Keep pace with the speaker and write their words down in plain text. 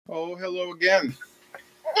Oh, hello again.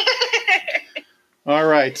 All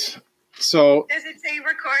right. So, does it say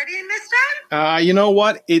recording this time? You know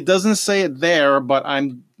what? It doesn't say it there, but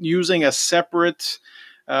I'm using a separate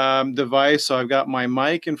device. So I've got my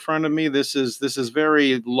mic in front of me. This is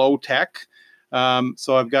very low tech.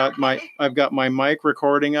 So I've got my mic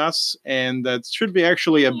recording us, and that should be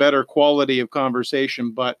actually a better quality of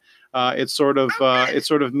conversation. But it's sort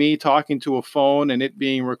of me talking to a phone and it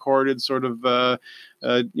being recorded,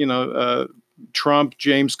 Trump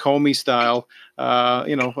James Comey style. I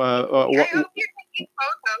hope you're taking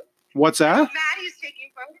photos. What's that? Maddie's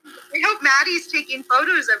taking photos. I hope Maddie's taking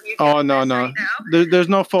photos of you. Oh no. Right now. There's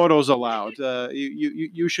no photos allowed.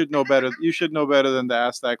 You should know better. You should know better than to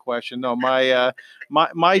ask that question. No, my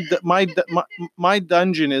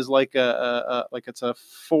dungeon is like it's a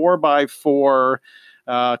 4x4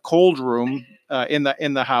 cold room in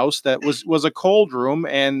the house that was a cold room.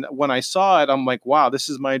 And when I saw it, I'm like, wow, this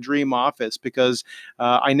is my dream office, because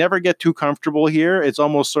I never get too comfortable here. It's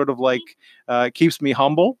almost sort of like keeps me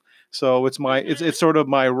humble. So it's sort of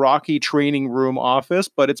my Rocky training room office,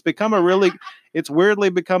 but it's weirdly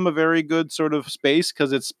become a very good sort of space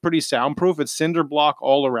because it's pretty soundproof. It's cinder block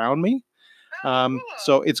all around me.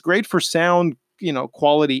 So it's great for sound,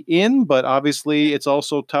 quality in, but obviously it's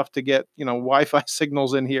also tough to get, Wi-Fi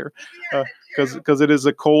signals in here because it is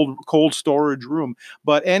a cold storage room.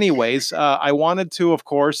 But anyways, I wanted to, of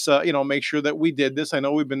course, make sure that we did this. I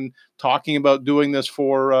know we've been talking about doing this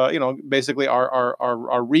for, basically our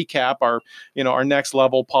recap, our next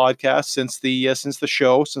level podcast since the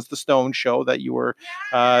Stone show that you were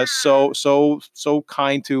so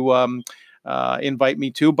kind to invite me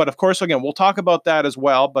to. But of course, again, we'll talk about that as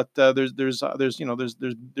well. But there's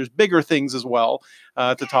bigger things as well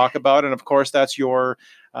to talk about, and of course, that's your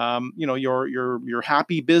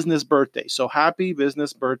happy business birthday. So happy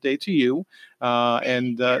business birthday to you.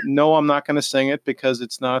 And no, I'm not going to sing it because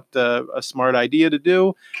it's not a smart idea to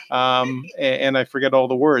do, and I forget all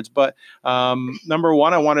the words. But number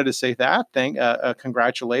one, I wanted to say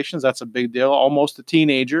congratulations. That's a big deal. Almost a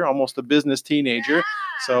teenager, almost a business teenager. Yeah.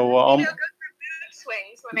 So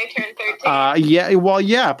swings when I turn 13.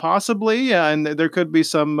 Yeah, possibly, and there could be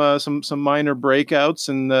some minor breakouts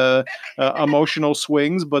and emotional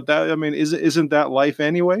swings, but isn't that life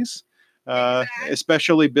anyways? Exactly.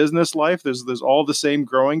 Especially business life. There's all the same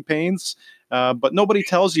growing pains, but nobody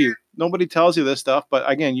tells you this stuff. But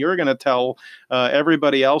again, you're going to tell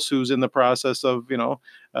everybody else who's in the process of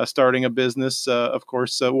starting a business, of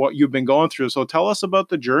course, what you've been going through. So tell us about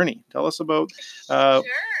the journey. Tell us about. Sure.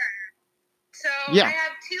 So yeah. I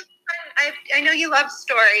have two fun, I know you love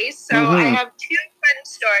stories, so I have two fun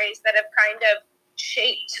stories that have kind of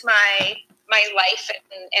shaped my life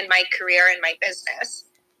and my career and my business.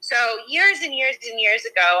 So years and years and years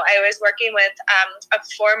ago, I was working with a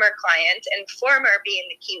former client, and former being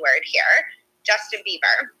the keyword here, Justin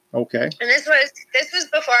Bieber. Okay. And this was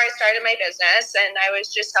before I started my business, and I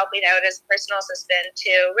was just helping out as a personal assistant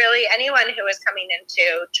to really anyone who was coming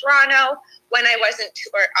into Toronto when I wasn't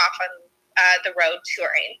off on the road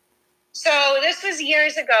touring. So this was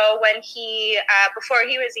years ago when he, before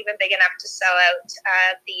he was even big enough to sell out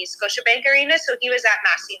the Scotiabank Arena. So he was at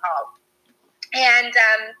Massey Hall. And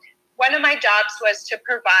one of my jobs was to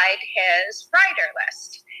provide his rider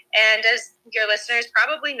list. And as your listeners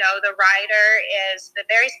probably know, the rider is the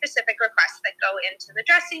very specific requests that go into the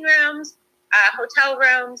dressing rooms, hotel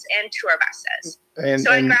rooms, and tour buses.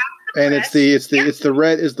 And it's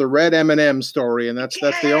the red M&M story, and that's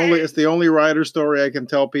the only rider story I can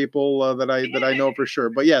tell people that I know for sure.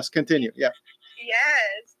 But yes, continue. Yeah.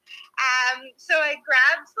 Yes. So I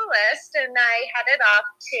grabbed the list and I headed off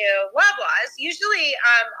to Loblaws. Usually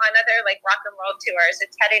on other like rock and roll tours,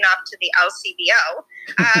 it's heading off to the LCBO.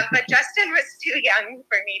 But Justin was too young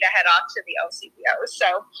for me to head off to the LCBO.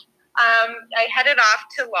 So I headed off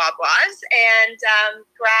to Loblaws and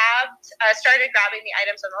started grabbing the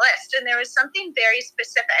items on the list. And there was something very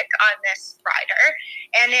specific on this rider,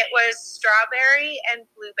 and it was strawberry and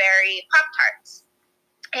blueberry Pop-Tarts.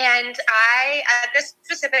 And at this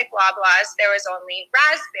specific Loblaws, there was only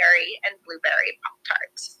raspberry and blueberry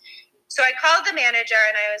Pop-Tarts. So I called the manager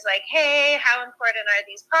and I was like, hey, how important are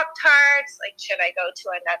these Pop-Tarts? Like, should I go to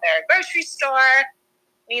another grocery store?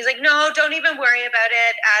 And he's like, no, don't even worry about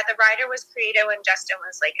it. The rider was created when Justin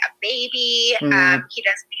was like a baby. He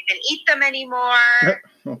doesn't even eat them anymore.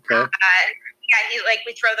 Okay.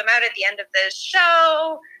 We throw them out at the end of the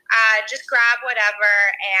show. Just grab whatever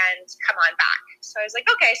and come on back. So I was like,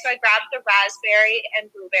 okay. So I grabbed the raspberry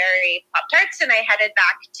and blueberry Pop-Tarts and I headed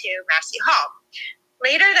back to Massey Hall.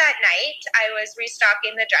 Later that night, I was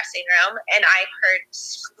restocking the dressing room and I heard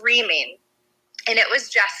screaming and it was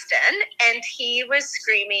Justin, and he was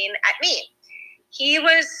screaming at me. He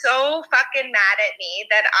was so fucking mad at me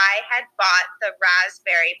that I had bought the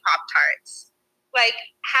raspberry Pop-Tarts. Like,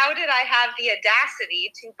 how did I have the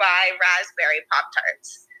audacity to buy raspberry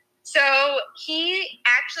Pop-Tarts? So he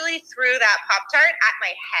actually threw that Pop-Tart at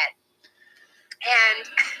my head. And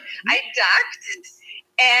I ducked,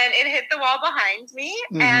 and it hit the wall behind me.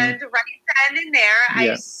 Mm-hmm. And right then and there,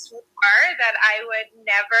 I swore that I would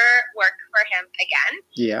never work for him again.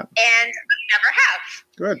 Yeah. And never have.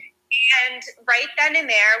 Good. And right then and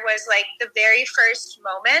there was like the very first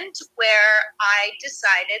moment where I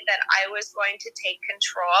decided that I was going to take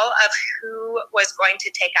control of who was going to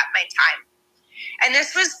take up my time. And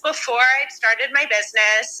this was before I started my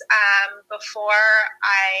business, before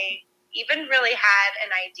I even really had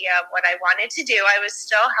an idea of what I wanted to do. I was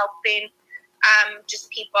still helping just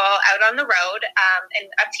people out on the road and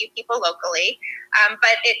a few people locally.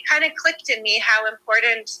 But it kind of clicked in me how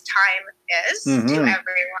important time is to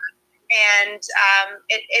everyone. And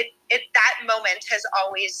that moment has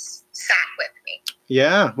always sat with me.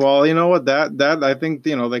 Yeah, well, you know what, that I think,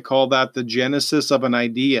 you know, they call that the genesis of an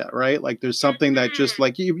idea, right? Like there's something that just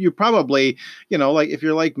like you probably, you know, like if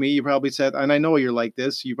you're like me, you probably sat, and I know you're like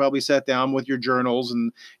this, you probably sat down with your journals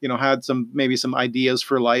and, you know, had maybe some ideas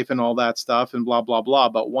for life and all that stuff and blah, blah, blah.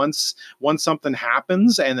 But once something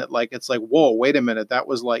happens and it's like, whoa, wait a minute, that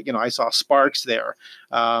was like, you know, I saw sparks there.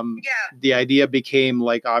 The idea became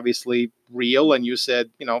like obviously real, and you said,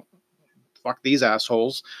 you know, fuck these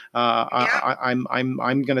assholes. I'm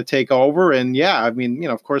going to take over. And yeah, I mean, you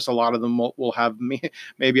know, of course, a lot of them will have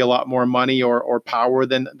maybe a lot more money or power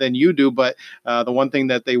than you do. But the one thing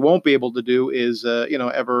that they won't be able to do is, you know,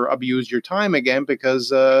 ever abuse your time again,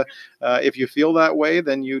 because if you feel that way,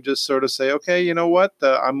 then you just sort of say, okay, you know what,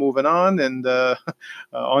 I'm moving on and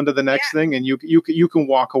on to the next thing. And you can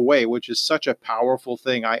walk away, which is such a powerful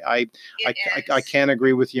thing. I can't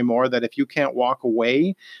agree with you more that if you can't walk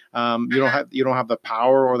away, you don't have the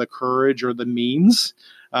power or the courage or the means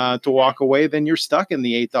to walk away, then you're stuck in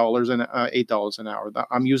the $8 an hour.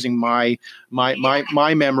 I'm using my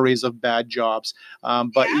memories of bad jobs,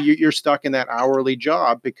 but you're stuck in that hourly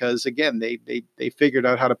job because again they figured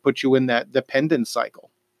out how to put you in that dependent cycle.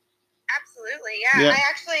 Absolutely, yeah. I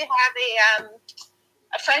actually have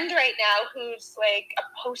a friend right now who's like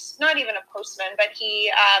not even a postman, but he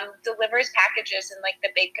delivers packages in like the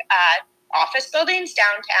big office buildings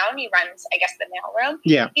downtown. He runs, I guess, the mailroom.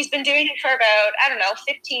 Yeah. He's been doing it for about,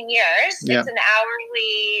 15 years. Yeah. It's an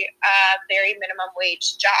hourly, very minimum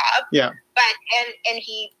wage job. Yeah. But, and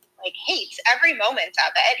he like hates every moment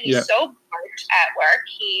of it. He's so bored at work.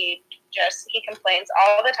 He complains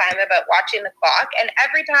all the time about watching the clock. And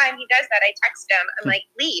every time he does that, I text him. I'm like,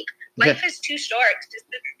 leave. Life is too short to just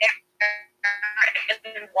sit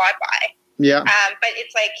there and walk by. Yeah. But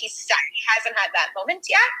it's like he hasn't had that moment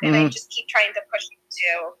yet. And I just keep trying to push him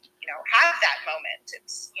to, have that moment.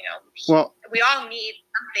 It's, we all need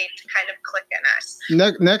something to kind of click in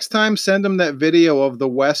us. Next time, send him that video of the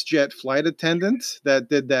WestJet flight attendant that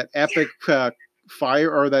did that epic fire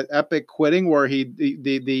or that epic quitting where he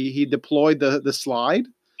deployed the slide.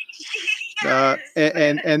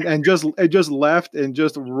 And just left and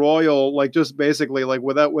just royal, like just basically like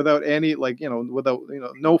without any without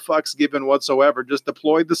no fucks given whatsoever, just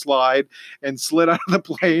deployed the slide and slid out of the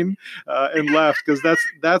plane and left, because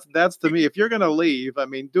that's to me, if you're gonna leave, I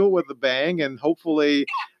mean, do it with a bang, and hopefully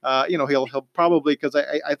he'll probably, because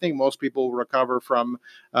I think most people recover from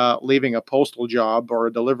leaving a postal job or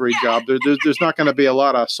a delivery job. There's not going to be a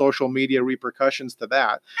lot of social media repercussions to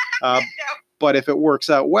that. But if it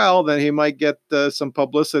works out well, then he might get some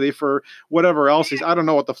publicity for whatever else I don't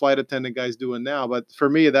know what the flight attendant guy's doing now, but for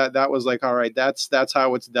me, that was like, all right, that's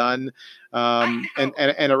how it's done. And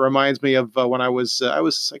it reminds me of when I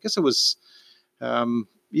guess it was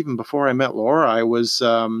even before I met Laura, I was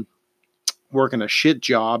working a shit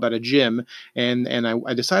job at a gym, and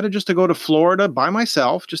I decided just to go to Florida by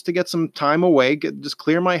myself, just to get some time away, just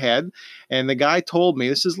clear my head. And the guy told me,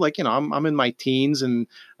 this is like, I'm in my teens, and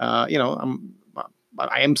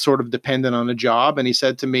I am sort of dependent on a job. And he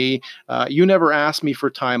said to me, you never asked me for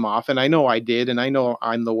time off. And I know I did. And I know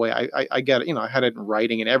I'm the way I get it. I had it in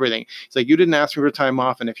writing and everything. It's like, you didn't ask me for time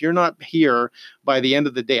off. And if you're not here by the end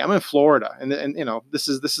of the day, I'm in Florida. And this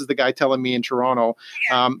is the guy telling me in Toronto,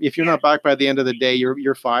 if you're not back by the end of the day,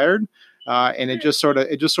 you're fired. And it just sort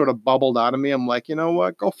of bubbled out of me. I'm like, you know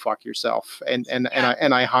what, go fuck yourself. And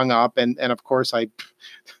I hung up. And of course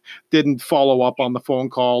didn't follow up on the phone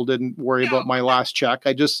call, didn't worry about my last check.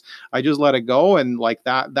 I just let it go. And like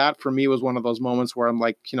that for me was one of those moments where I'm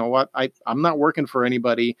like, you know what, I'm not working for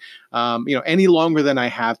anybody, any longer than I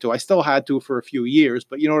have to. I still had to for a few years,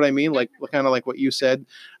 but you know what I mean? Like kind of like what you said,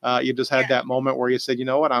 you just had that moment where you said, you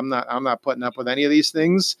know what, I'm not putting up with any of these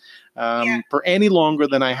things for any longer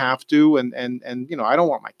than I have to. And I don't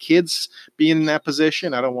want my kids being in that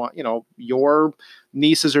position. I don't want, your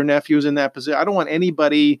nieces or nephews in that position. I don't want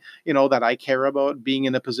anybody, that I care about being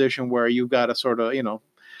in a position where you've got to sort of,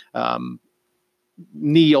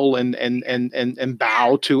 kneel and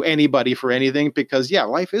bow to anybody for anything, because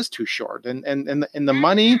life is too short, and the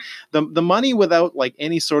money, the money without like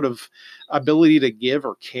any sort of ability to give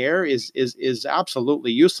or care is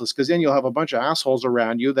absolutely useless, because then you'll have a bunch of assholes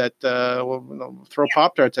around you that will throw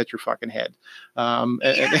Pop-Tarts at your fucking head, and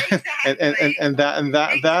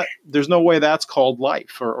that there's no way that's called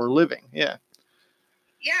life or living. Yeah,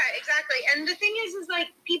 exactly. And the thing is like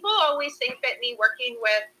people always think that me working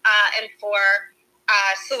with and for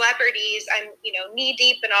celebrities, I'm knee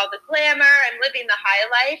deep in all the glamour, I'm living the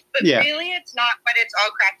high life, but really it's not what it's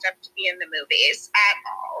all cracked up to be in the movies at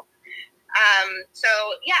all. So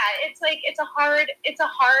it's like it's a hard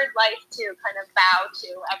life to kind of bow to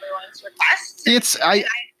everyone's requests. I'm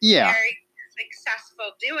very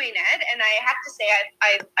successful doing it, and I have to say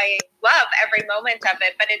I love every moment of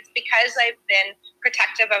it, but it's because I've been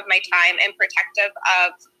protective of my time and protective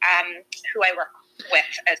of who I work with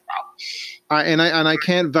as well. And I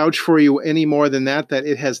can't vouch for you any more than that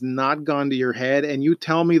it has not gone to your head. And you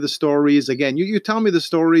tell me the stories again. You tell me the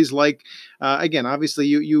stories like again. Obviously,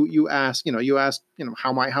 you ask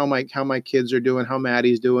how my kids are doing, how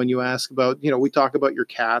Maddie's doing. You ask about we talk about your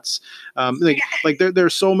cats. Like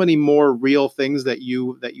there's so many more real things that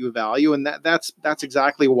you value, and that's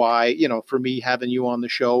exactly why for me having you on the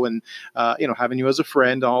show and having you as a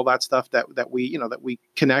friend, all that stuff that we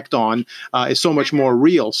connect on is so much more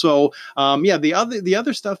real. So the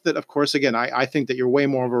other stuff that of course again I think that you're way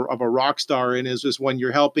more of a rock star in is when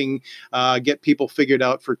you're helping get people figured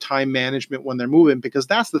out for time management when they're moving, because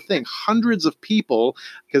that's the thing. Hundreds of people,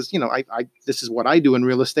 because I this is what I do in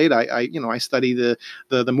real estate. I study the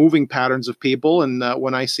moving patterns of people, and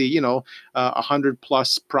when I see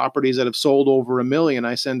 100+ properties that have sold over $1 million,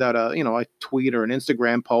 I send out a tweet or an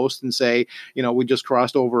Instagram post and say we just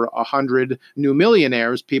crossed over 100 new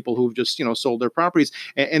millionaires, people who've just sold their properties,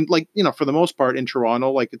 and like for the most part in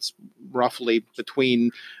Toronto, like it's roughly between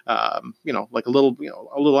like a little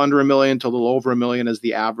under $1 million to a little over $1 million is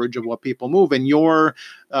the average of what people move. And your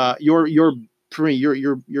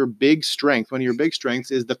big strength, one of your big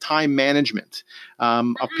strengths is the time management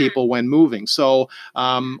of people when moving. So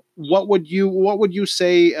what would you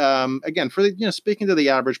say again for speaking to the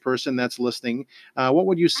average person that's listening, what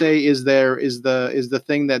would you say is the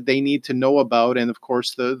thing that they need to know about, and of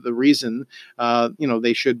course the reason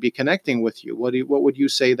they should be connecting with you? What would you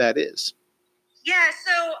say that is? Yeah,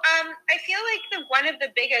 so I feel like one of the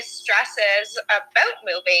biggest stresses about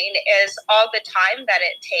moving is all the time that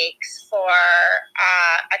it takes for,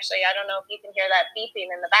 actually, I don't know if you can hear that beeping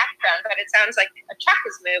in the background, but it sounds like a truck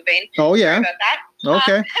is moving. Oh, yeah. Sorry about that.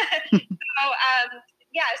 Okay.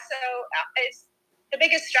 So it's the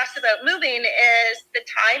biggest stress about moving is the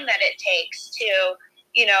time that it takes to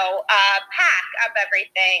pack up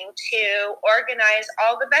everything, to organize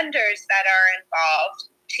all the vendors that are involved,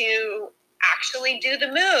 to actually do the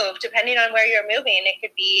move. Depending on where you're moving, it could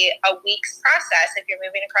be a week's process if you're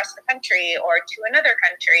moving across the country or to another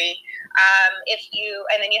country.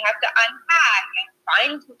 And then you have to unpack and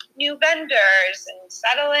find new vendors and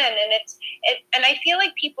settle in. And I feel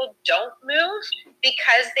like people don't move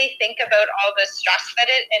because they think about all the stress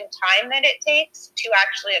and time that it takes to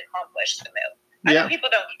actually accomplish the move. I know people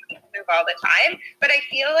don't move all the time, but I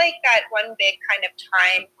feel like that one big kind of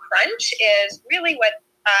time crunch is really what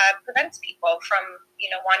prevents people from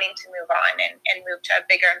wanting to move on and move to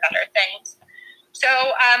bigger and better things. So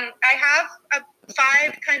I have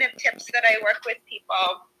 5 kind of tips that I work with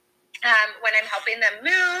people when I'm helping them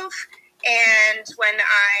move, and when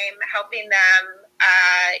I'm helping them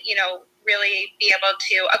really be able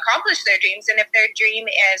to accomplish their dreams. And if their dream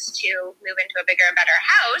is to move into a bigger and better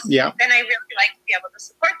house, then I really like to be able to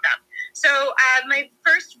support them. So my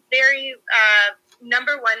first very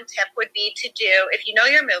number 1 tip would be to do, if you know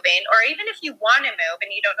you're moving, or even if you want to move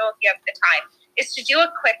and you don't know if you have the time, is to do a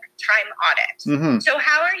quick time audit. Mm-hmm. So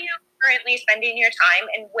how are you currently spending your time,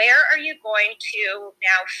 and where are you going to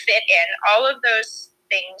now fit in all of those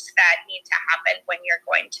things that need to happen when you're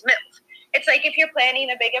going to move? It's like if you're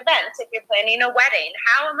planning a big event, if you're planning a wedding,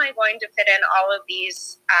 how am I going to fit in all of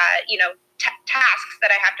these, tasks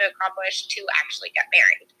that I have to accomplish to actually get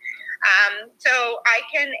married. So I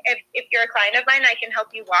can, if you're a client of mine, I can help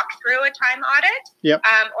you walk through a time audit. Yep.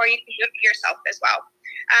 Or you can do it yourself as well.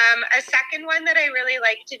 A second one that I really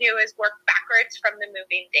like to do is work backwards from the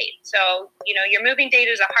moving date. So, your moving date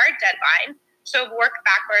is a hard deadline. So work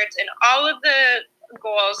backwards in all of the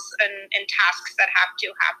goals and tasks that have to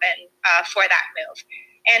happen for that move.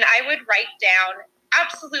 And I would write down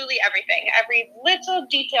absolutely everything, every little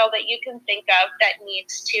detail that you can think of that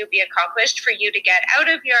needs to be accomplished for you to get out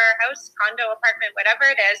of your house, condo, apartment, whatever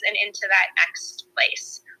it is, and into that next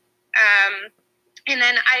place. And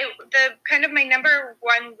then my number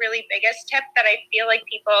one really biggest tip that I feel like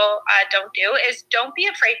people don't do is don't be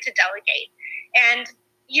afraid to delegate. And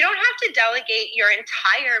you don't have to delegate your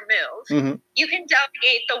entire move. Mm-hmm. You can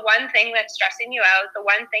delegate the one thing that's stressing you out, the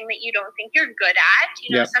one thing that you don't think you're good at.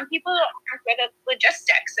 Some people aren't good at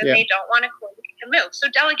logistics and they don't want to coordinate the move. So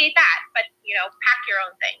delegate that, but, pack your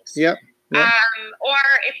own things. Yep. Or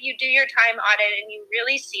if you do your time audit and you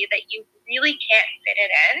really see that you really can't fit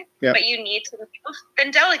it in, but you need to move,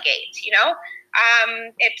 then delegate,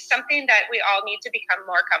 It's something that we all need to become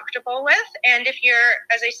more comfortable with. And if you're,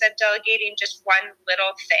 as I said, delegating just one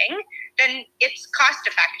little thing, then it's cost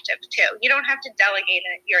effective too. You don't have to delegate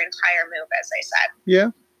your entire move, as I said.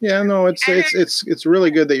 Yeah. Yeah, no, it's really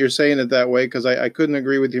good that you're saying it that way, because I couldn't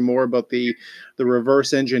agree with you more about the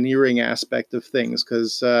reverse engineering aspect of things.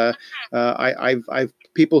 Because I've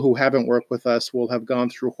people who haven't worked with us will have gone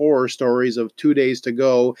through horror stories of 2 days to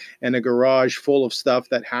go and a garage full of stuff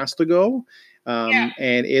that has to go.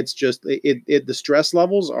 And it's just the stress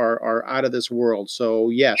levels are out of this world. So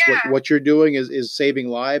yes, what you're doing is saving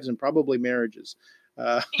lives and probably marriages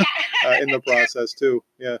in the process too.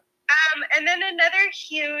 Yeah. And then another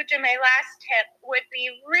huge, and my last tip would be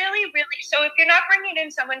really, really, so if you're not bringing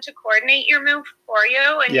in someone to coordinate your move for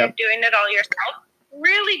you and you're doing it all yourself,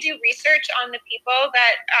 really do research on the people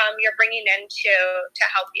that you're bringing in to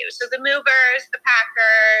help you. So the movers, the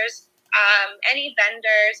packers, any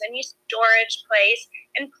vendors, any storage place,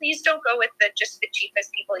 and please don't go with just the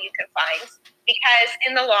cheapest people you can find, because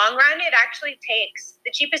in the long run, it actually takes,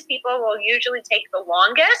 the cheapest people will usually take the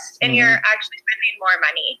longest, and you're actually spending more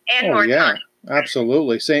money and more time.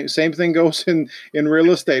 Absolutely. Same thing goes in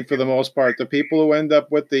real estate for the most part. The people who end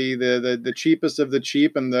up with the cheapest of the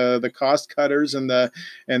cheap and the cost cutters and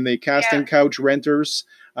the casting couch renters,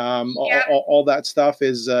 all that stuff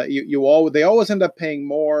is they always end up paying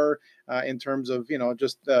more in terms of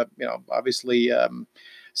obviously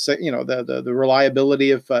the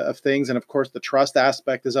reliability of things, and of course the trust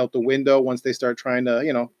aspect is out the window once they start trying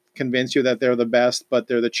to convince you that they're the best, but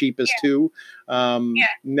they're the cheapest too.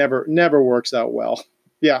 Never works out well.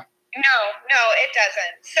 Yeah. No, it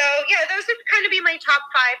doesn't. So those would kind of be my top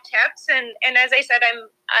 5 tips. And as I said,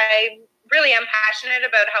 I really am passionate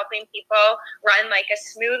about helping people run like a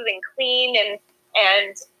smooth and clean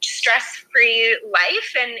and stress-free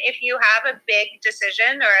life. And if you have a big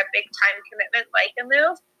decision or a big time commitment like a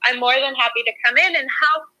move, I'm more than happy to come in and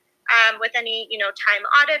help with any, time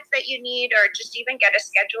audits that you need, or just even get a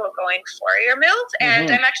schedule going for your move. And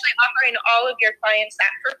I'm actually offering all of your clients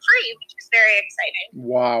that for free, which is very exciting.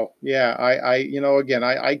 Wow. Yeah.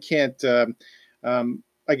 I can't,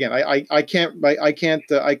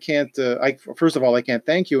 first of all, I can't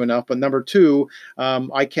thank you enough, but number two,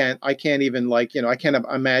 I can't even I can't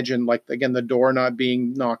imagine the door not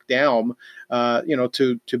being knocked down,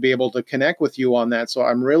 to be able to connect with you on that. So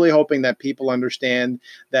I'm really hoping that people understand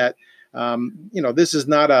that, this is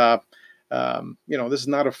not a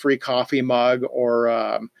free coffee mug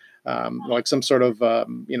or, like some sort of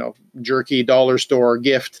jerky dollar store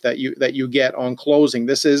gift that you get on closing.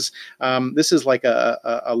 This is like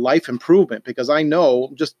a life improvement, because I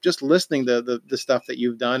know just listening to the stuff that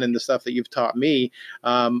you've done and the stuff that you've taught me,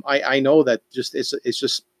 I know that it's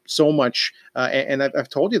just so much, and I've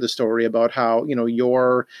told you the story about how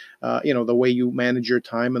your the way you manage your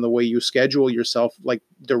time and the way you schedule yourself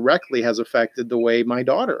directly has affected the way my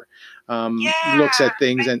daughter looks at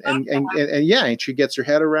things, and she gets her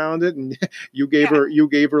head around it. And you gave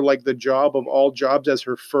her like the job of all jobs as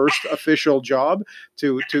her first official job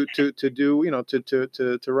to do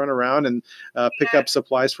to run around and pick up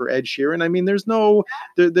supplies for Ed Sheeran. I mean, there's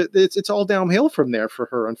it's all downhill from there for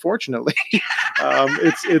her, unfortunately.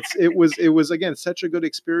 It was again such a good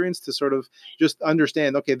experience to sort of just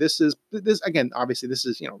understand, okay, this again, obviously this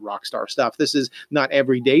is rock star stuff. This is not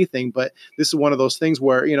everyday thing, but this is one of those things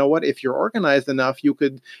where, if if you're organized enough, you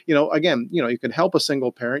could, again, you could help a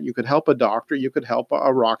single parent, you could help a doctor, you could help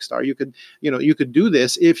a rock star, you could, you could do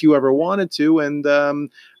this if you ever wanted to. And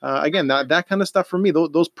again, that kind of stuff for me,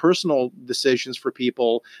 those personal decisions for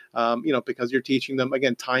people, because you're teaching them,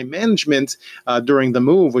 again, time management during the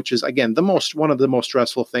move, which is, again, one of the most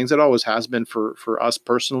stressful things. It always has been for us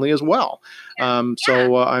personally as well.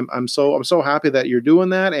 So I'm so happy that you're doing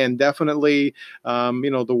that, and definitely,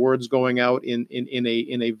 the word's going out in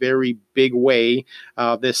a very big way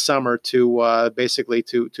this summer to basically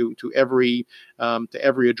to every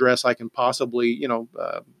address I can possibly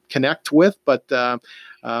connect with, but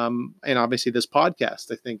and obviously this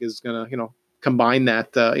podcast I think is going to combine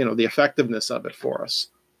that the effectiveness of it for us.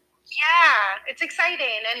 Yeah, it's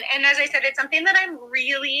exciting, and as I said, it's something that I'm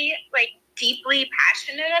really deeply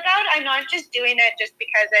passionate about. I'm not just doing it just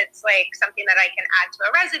because it's something that I can add to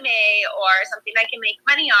a resume or something I can make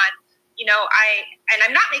money on.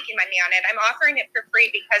 I'm not making money on it. I'm offering it for free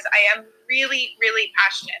because I am really, really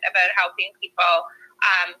passionate about helping people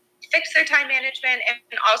fix their time management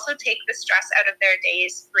and also take the stress out of their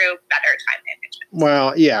days through better time management.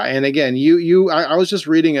 Well, yeah. And again, I was just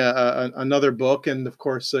reading another book, and of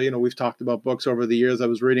course, we've talked about books over the years. I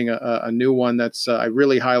was reading a new one that's I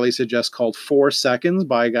really highly suggest, called 4 Seconds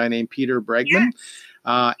by a guy named Peter Bregman.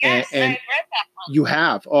 Yes, and I've read that one. You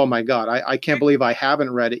have? Oh my God. I can't believe I haven't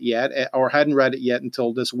read it yet, or hadn't read it yet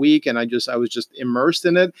until this week. And I was just immersed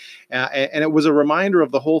in it. And it was a reminder of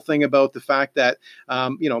the whole thing about the fact that,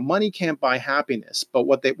 money can't buy happiness. But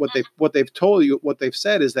what they've told you, what they've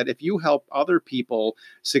said is that if you help other people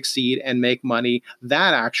succeed and make money,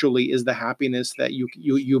 that actually is the happiness that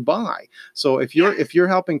you buy. So if you're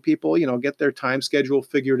helping people, get their time schedule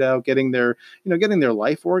figured out, getting their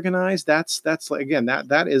life organized, that's again,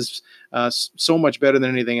 that is so much better than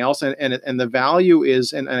anything else. And the value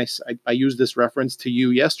is, and I used this reference to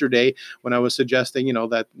you yesterday when I was suggesting,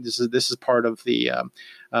 that this is part of the,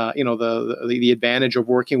 the advantage of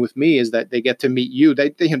working with me is that they get to meet you.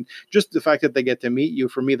 They just the fact that they get to meet you,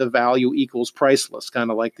 for me, the value equals priceless,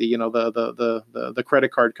 kind of like the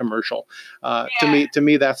credit card commercial. To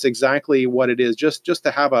me, that's exactly what it is. Just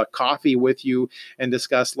to have a coffee with you and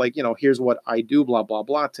discuss, here's what I do, blah, blah,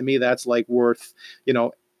 blah. To me, that's worth,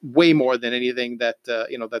 way more than anything that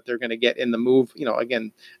that they're going to get in the move.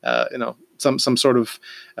 Again, some sort of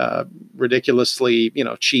ridiculously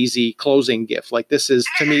cheesy closing gift. Like this is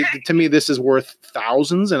to me this is worth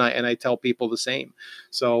thousands, and I tell people the same.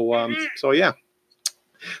 So so yeah.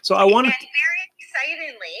 So I want to very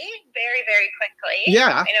excitingly, very, very quickly. Yeah.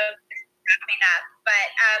 I know it's wrapping up, but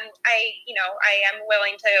I am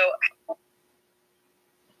willing to.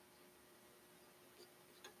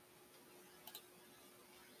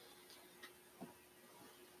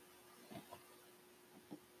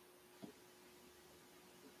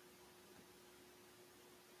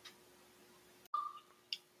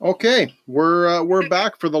 Okay, we're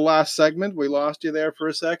back for the last segment. We lost you there for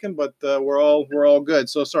a second, but we're all good.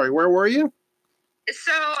 So sorry, where were you? So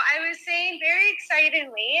I was saying, very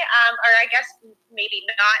excitingly, or I guess maybe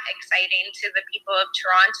not exciting to the people of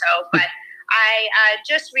Toronto, but I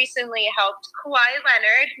just recently helped Kawhi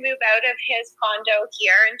Leonard move out of his condo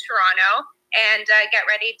here in Toronto and get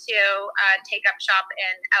ready to take up shop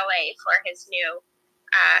in LA for his new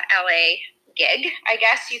LA gig, I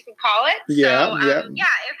guess you could call it. Yeah, so,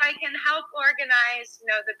 if I can help organize,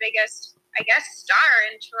 the biggest, I guess, star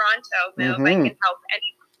in Toronto move, I can help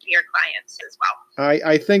any of your clients as well.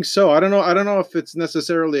 I think so. I don't know if it's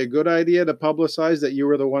necessarily a good idea to publicize that you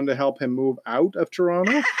were the one to help him move out of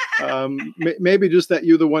Toronto. Maybe just that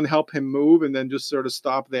you're the one help him move, and then just sort of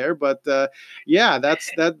stop there. But that's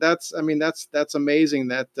amazing.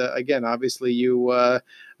 That again, obviously you.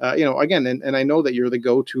 Again, and I know that you're the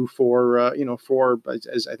go-to for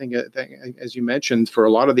as I think as you mentioned, for a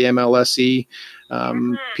lot of the MLSE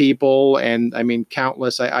people, and I mean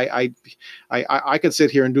countless. I could sit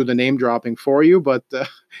here and do the name dropping for you, but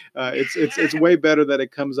it's way better that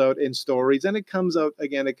it comes out in stories, and it comes out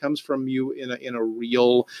again. It comes from you in a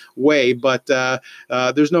real way. But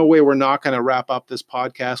there's no way we're not going to wrap up this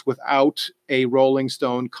podcast without a Rolling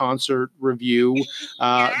Stone concert review.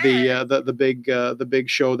 The big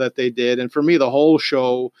show that they did, and for me, the whole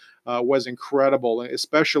show was incredible,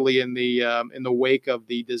 especially in the wake of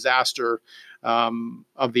the disaster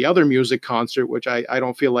of the other music concert, which I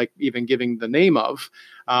don't feel like even giving the name of.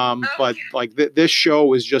 But this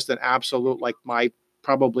show is just an absolute,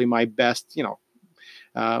 probably my best,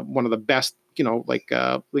 one of the best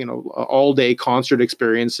all day concert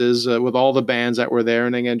experiences with all the bands that were there,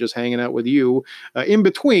 and again just hanging out with you in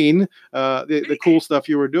between the cool stuff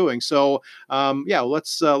you were doing. So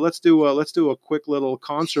let's do a quick little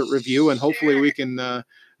concert review, and hopefully we can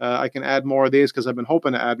I can add more of these because I've been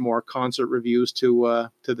hoping to add more concert reviews to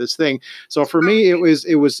this thing. So for me, it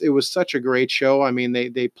was such a great show. I mean,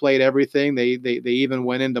 they played everything. They even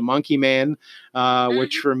went into Monkey Man,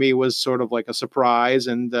 which for me was sort of like a surprise,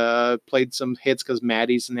 and played some hits because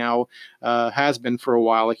Maddie's now has been for a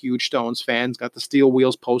while a huge Stones fan. Got the Steel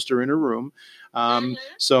Wheels poster in her room.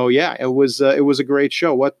 So yeah, it was a great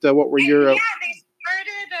show. What were your they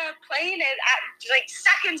started playing it at like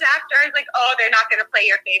seconds after. I was like, oh, they're not going to play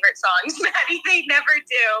your favorite songs, Maddie. They never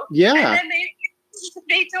do. Yeah. And then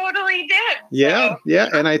they totally did. Yeah, so, yeah,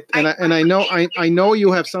 and I know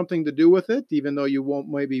you have something to do with it, even though you won't,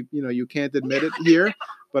 maybe you can't admit it here,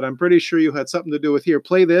 but I'm pretty sure you had something to do with here.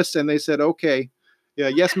 Play this, and they said, okay, yeah,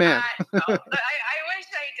 yes, ma'am. No, I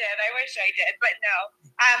wish I did, but no.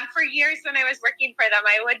 For years when I was working for them,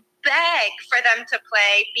 I would beg for them to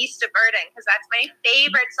play Beast of Burden because that's my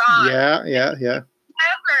favorite song. Yeah.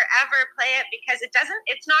 Never play it because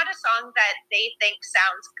it's not a song that they think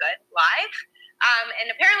sounds good live.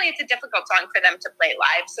 And apparently it's a difficult song for them to play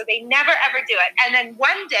live, so they never ever do it. And then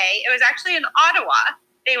one day, it was actually in Ottawa,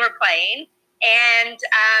 they were playing, and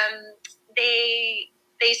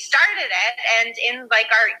they started it, and in like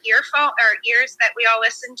our ears that we all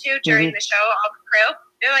listened to during the show, all the crew,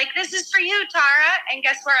 they're like, "This is for you, Tara." And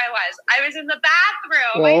guess where I was? I was in the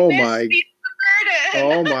bathroom.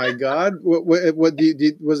 Oh my God! What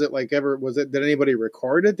was it like? Did anybody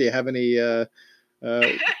record it? Do you have any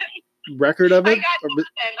record of it? I got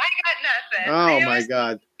nothing. Oh my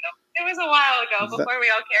God! It was a while ago before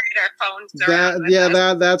we all carried our phones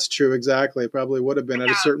around. That's true. Exactly. It probably would have been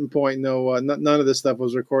at a certain point. No, none of this stuff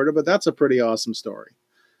was recorded, but that's a pretty awesome story.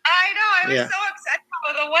 I know. I was so upset.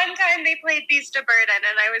 The one time they played Beast of Burden,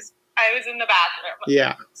 and I was in the bathroom.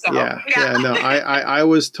 Yeah. No, I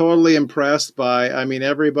was totally impressed by, I mean,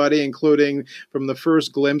 everybody, including from the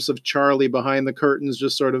first glimpse of Charlie behind the curtains,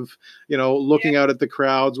 just sort of, looking out at the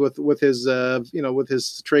crowds with his, with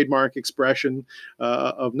his trademark expression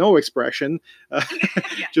of no expression,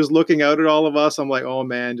 just looking out at all of us. I'm like, oh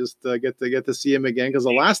man, just get to see him again. Because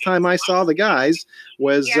the last time I saw the guys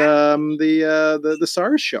was the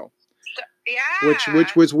SARS show. Yeah,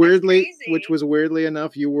 which was weirdly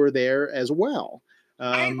enough, you were there as well.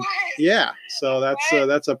 I was. Yeah, so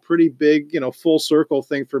that's a pretty big full circle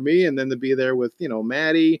thing for me, and then to be there with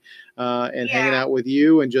Maddie and hanging out with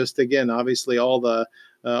you, and just again obviously all the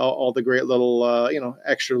great little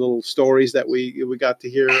extra little stories that we got to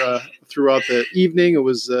hear throughout the evening. It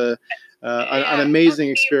was an amazing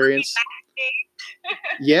experience.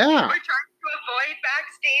 Yeah. We're trying to avoid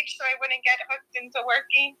backstage so I wouldn't get hooked into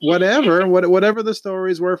working. Whatever the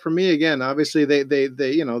stories were for me, again, obviously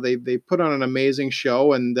they put on an amazing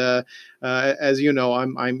show, and as you know,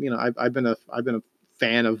 I've been a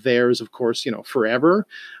fan of theirs, of course, forever.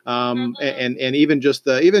 And even just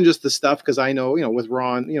the stuff, because I know, with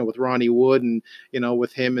Ronnie Wood, and,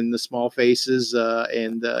 with him and the Small Faces,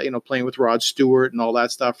 and playing with Rod Stewart and all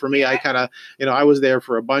that stuff. For me, I kind of, I was there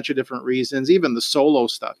for a bunch of different reasons, even the solo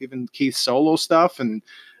stuff, even Keith's solo stuff, and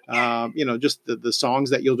just the songs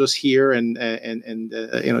that you'll just hear and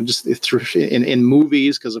just through in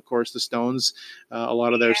movies, because of course the Stones, a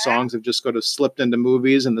lot of their songs have just slipped into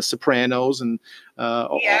movies, and the Sopranos, and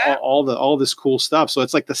all this cool stuff. So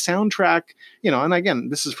it's like the soundtrack, and again,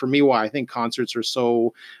 this is for me why I think concerts are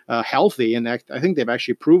so healthy, and I think they've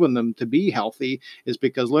actually proven them to be healthy, is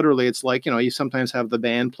because literally it's like, you sometimes have the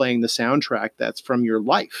band playing the soundtrack that's from your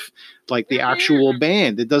life, like the actual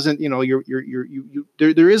band. It doesn't,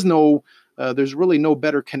 there is no, there's really no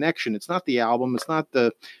better connection. It's not the album. It's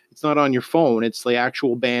not on your phone. It's the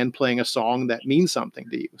actual band playing a song that means something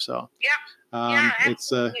to you. So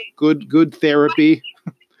it's good therapy,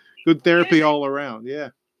 good therapy music all around. Yeah.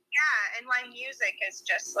 Yeah. And why music is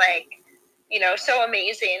just like, so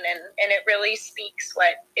amazing. And it really speaks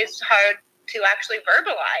what is hard to actually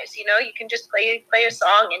verbalize. You can just play a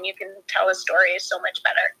song and you can tell a story so much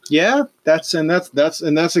better. Yeah, that's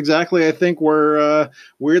exactly, I think, where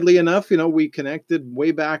weirdly enough, we connected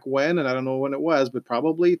way back when, and I don't know when it was, but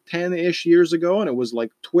probably 10-ish years ago, and it was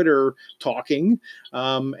like Twitter talking.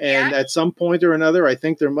 And at some point or another, I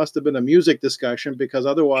think there must have been a music discussion, because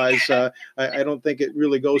otherwise I don't think it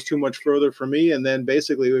really goes too much further for me. And then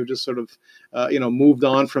basically we've just sort of moved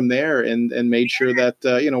on from there, and made sure that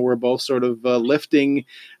we're both sort of lifting.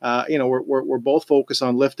 We're both focused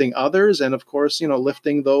on lifting others, and of course,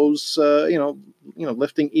 lifting those,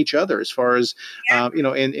 lifting each other as far as,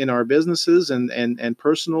 in our businesses and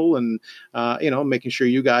personal, and making sure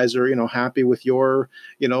you guys are happy with your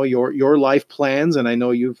life plans. And I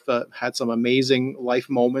know you've had some amazing life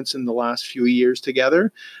moments in the last few years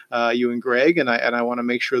together, you and Greg, and I want to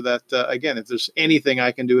make sure that again, if there's anything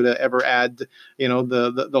I can do to ever add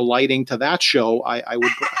the lighting to that show, I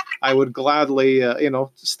would gladly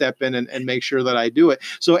step in and make sure that I do it.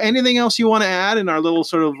 So anything else you want to add in our little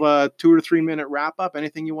sort of 2 or 3 minute wrap up?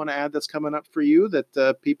 Anything you want to add that's coming up for you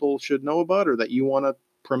that people should know about or that you want to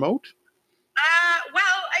promote?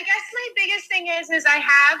 Well, I guess my biggest thing is I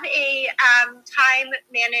have a time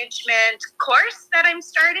management course that I'm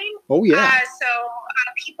starting. Oh, yeah. So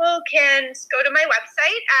people can go to my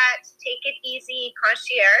website at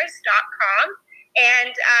takeiteasyconcierge.com,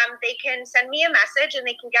 and they can send me a message and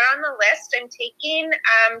they can get on the list. I'm taking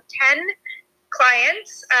 10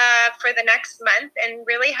 clients for the next month and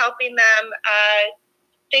really helping them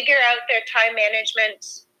figure out their time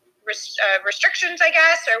management restrictions, I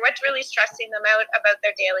guess, or what's really stressing them out about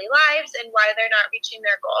their daily lives and why they're not reaching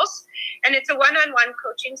their goals. And it's a one-on-one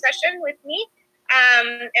coaching session with me.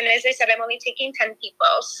 And as I said, I'm only taking 10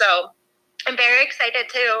 people. So I'm very excited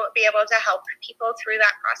to be able to help people through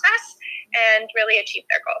that process and really achieve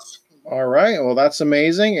their goals. All right. Well, that's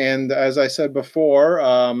amazing. And as I said before,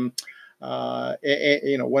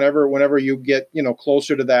 whenever you get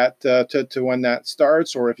closer to that to when that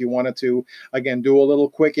starts, or if you wanted to again do a little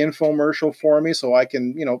quick infomercial for me so I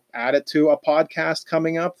can add it to a podcast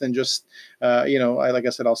coming up, then just like I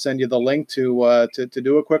said, I'll send you the link to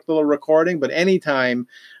do a quick little recording. But anytime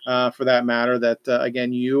for that matter that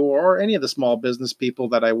again you or any of the small business people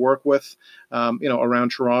that I work with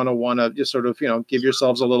around Toronto want to just sort of give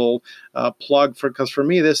yourselves a little plug because for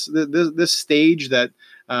me this stage that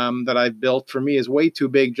I've built for me is way too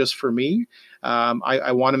big just for me.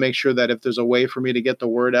 I want to make sure that if there's a way for me to get the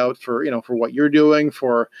word out for for what you're doing,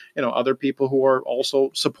 for other people who are also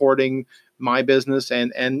supporting my business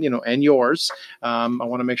and yours, I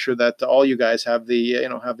want to make sure that all you guys have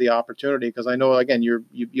the opportunity, because I know again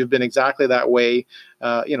you've been exactly that way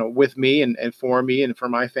with me and for me and for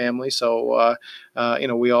my family. So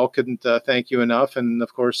we all couldn't thank you enough. And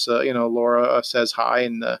of course Laura says hi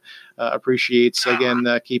and appreciates again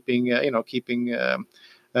keeping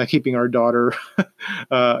our daughter,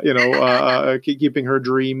 keeping her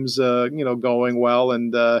dreams, going well.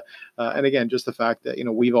 And again, just the fact that,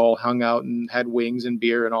 we've all hung out and had wings and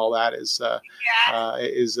beer and all that is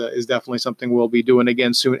definitely something we'll be doing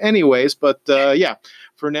again soon anyways. But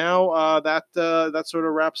for now, that sort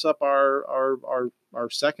of wraps up our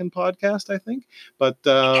second podcast, I think, but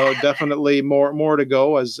definitely more to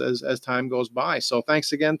go as time goes by. So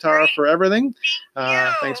thanks again, Tara, for everything.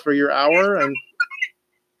 Thanks for your hour. And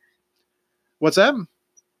what's that?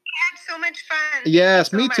 So much fun.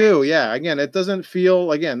 Yes, me too. Yeah. Again, it doesn't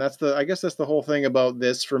feel, again, I guess that's the whole thing about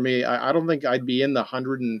this for me. I don't think I'd be in the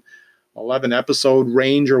 111 episode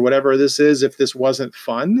range or whatever this is if this wasn't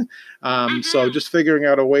fun. So just figuring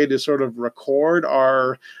out a way to sort of record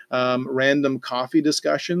our random coffee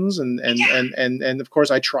discussions and of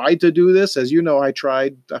course I tried to do this, as you know, I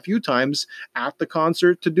tried a few times at the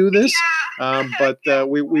concert to do this. But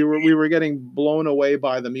we were getting blown away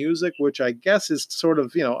by the music, which I guess is sort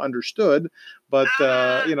of understood, but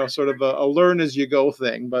sort of a learn as you go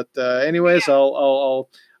thing. But anyways, I'll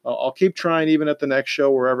keep trying even at the next show,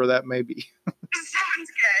 wherever that may be. Sounds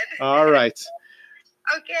good. All right.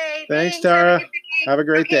 Okay. Thanks, Tara. Have a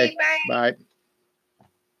great day. Bye. Bye.